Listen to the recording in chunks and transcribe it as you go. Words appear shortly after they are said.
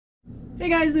Hey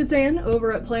guys, it's Ann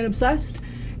over at Plant Obsessed,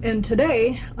 and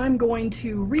today I'm going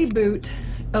to reboot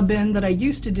a bin that I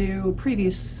used to do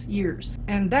previous years,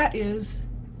 and that is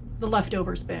the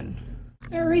leftovers bin.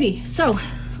 Alrighty, so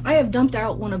I have dumped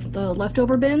out one of the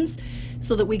leftover bins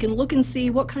so that we can look and see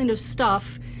what kind of stuff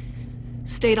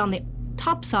stayed on the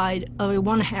top side of a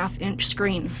 1/2 inch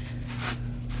screen.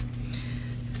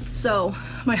 So,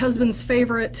 my husband's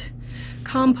favorite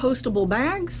compostable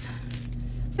bags.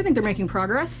 I think they're making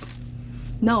progress.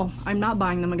 No, I'm not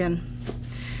buying them again.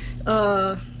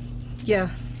 Yeah.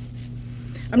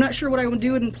 I'm not sure what I would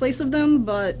do in place of them,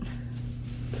 but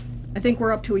I think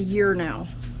we're up to a year now.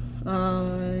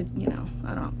 You know,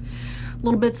 I don't know.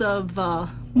 Little bits of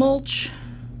mulch.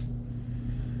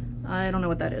 I don't know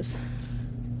what that is.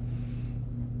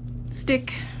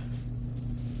 Stick.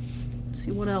 Let's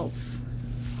see what else.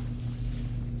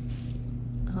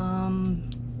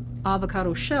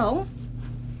 Avocado shell.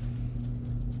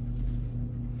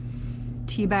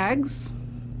 Tea bags.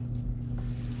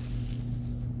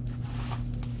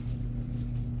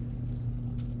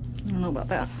 I don't know about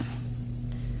that.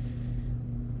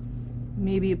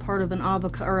 Maybe a part of an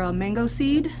avocado or a mango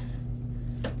seed.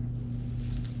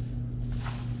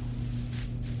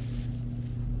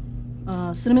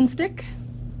 Cinnamon stick.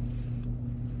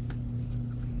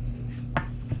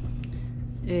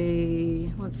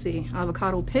 Let's see,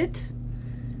 avocado pit.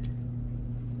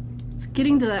 It's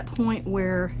getting to that point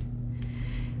where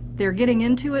they're getting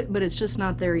into it, but it's just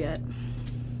not there yet.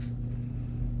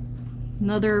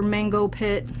 Another mango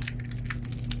pit.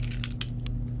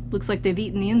 Looks like they've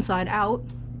eaten the inside out.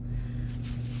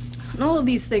 And all of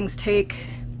these things take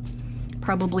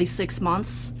probably 6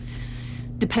 months,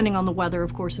 depending on the weather.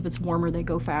 Of course, if it's warmer, they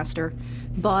go faster.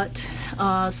 But,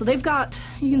 so they've got,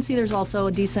 you can see there's also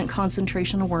a decent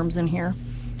concentration of worms in here.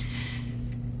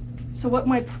 So what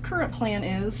my current plan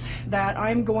is that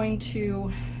I'm going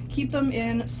to keep them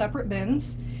in separate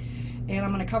bins, and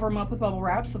I'm going to cover them up with bubble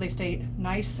wrap so they stay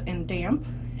nice and damp,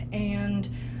 and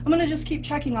I'm going to just keep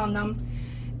checking on them,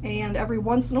 and every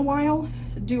once in a while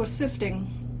do a sifting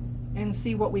and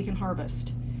see what we can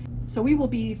harvest. So we will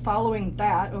be following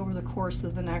that over the course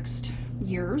of the next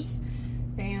years,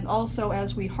 and also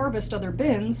as we harvest other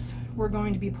bins, we're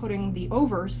going to be putting the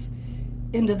overs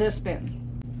into this bin.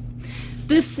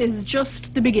 This is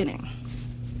just the beginning.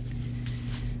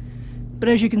 But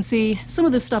as you can see, some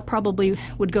of this stuff probably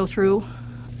would go through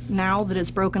now that it's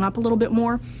broken up a little bit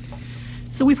more.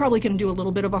 So we probably can do a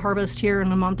little bit of a harvest here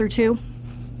in a month or two.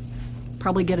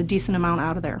 Probably get a decent amount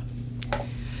out of there.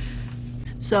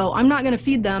 So I'm not going to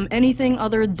feed them anything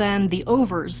other than the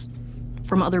overs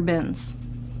from other bins.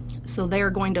 So they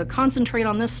are going to concentrate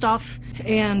on this stuff,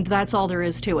 and that's all there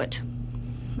is to it.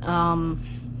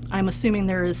 I'm assuming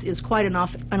there is quite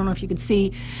enough. I don't know if you could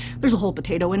see, there's a whole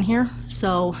potato in here,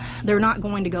 so they're not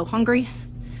going to go hungry.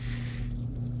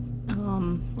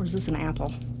 Or is this an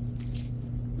apple?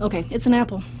 Okay, it's an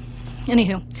apple.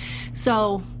 Anywho,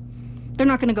 so they're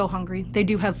not going to go hungry. They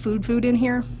do have food in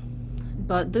here,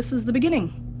 but this is the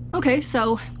beginning. Okay,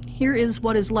 so here is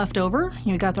what is left over.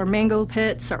 You got our mango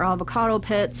pits, our avocado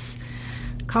pits,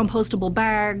 compostable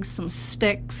bags, some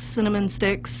sticks, cinnamon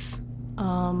sticks,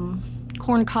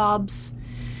 corn cobs,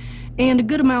 and a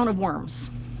good amount of worms.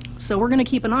 So we're going to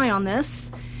keep an eye on this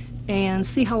and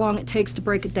see how long it takes to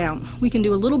break it down. We can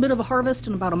do a little bit of a harvest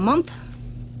in about a month,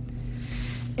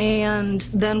 and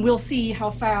then we'll see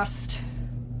how fast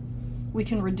we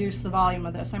can reduce the volume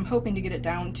of this. I'm hoping to get it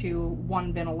down to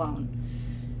 1 bin alone,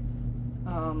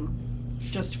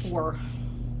 just for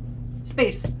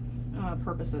space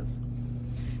purposes.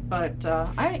 But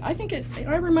I think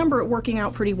I remember it working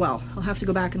out pretty well. I'll have to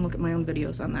go back and look at my own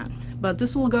videos on that. But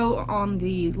this will go on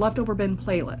the leftover bin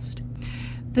playlist.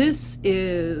 This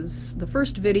is the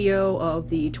first video of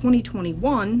the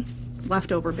 2021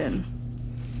 leftover bin.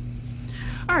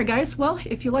 Alright guys, well,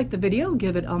 if you liked the video,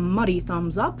 give it a muddy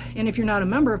thumbs up. And if you're not a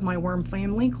member of my worm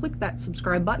family, click that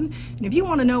subscribe button. And if you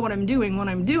want to know what I'm doing when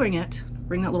I'm doing it,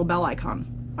 ring that little bell icon.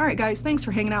 Alright guys, thanks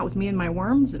for hanging out with me and my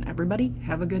worms, and everybody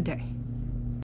have a good day.